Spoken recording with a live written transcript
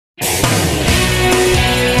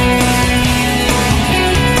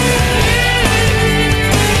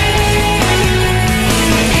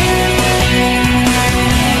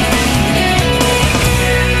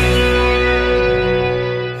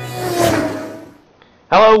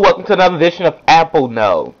Hello, welcome to another edition of Apple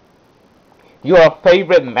Know, your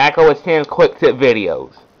favorite macOS 10 quick tip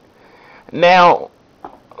videos. Now,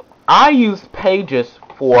 I use Pages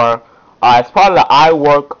for, as part of the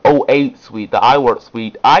iWork 08 suite, the iWork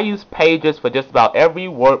suite, I use Pages for just about every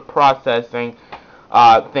word processing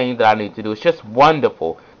thing that I need to do. It's just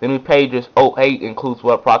wonderful. The new Pages 08 includes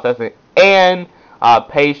word processing and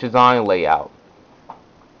page design layout.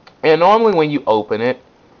 And normally when you open it,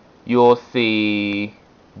 you'll see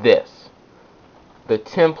this, the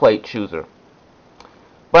template chooser.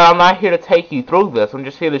 But I'm not here to take you through this. I'm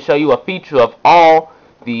just here to show you a feature of all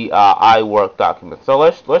the iWork documents. So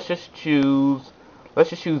let's just choose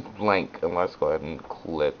blank, and let's go ahead and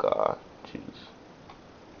click choose.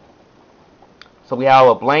 So we have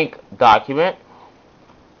a blank document.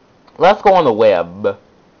 Let's go on the web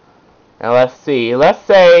and let's see. Let's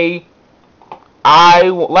say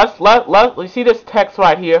you see this text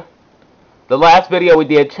right here. The last video we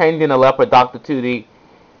did, changing the Leopard Doctor 2D.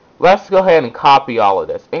 Let's go ahead and copy all of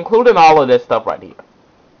this, including all of this stuff right here.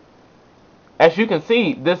 As you can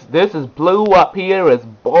see, this is blue up here, it's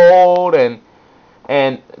bold, and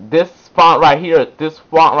this font right here is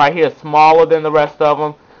smaller than the rest of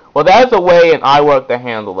them. Well, there's a way in iWork to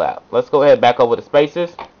handle that. Let's go ahead back over to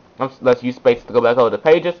Spaces. Let's use Spaces to go back over to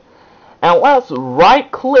Pages, and let's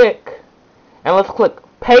right-click and let's click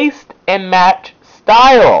Paste and Match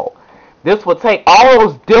Style. This will take all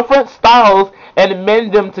those different styles and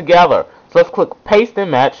mend them together. So let's click Paste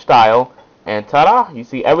and Match Style, and ta-da! You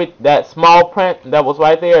see that small print that was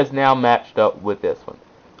right there is now matched up with this one.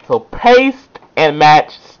 So Paste and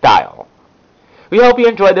Match Style. We hope you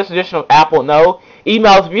enjoyed this edition of Apple Know.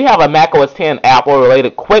 Email us if you have a macOS 10 Apple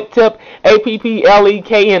related quick tip,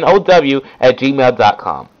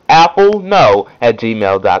 appleknow@gmail.com.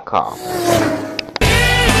 appleknow@gmail.com.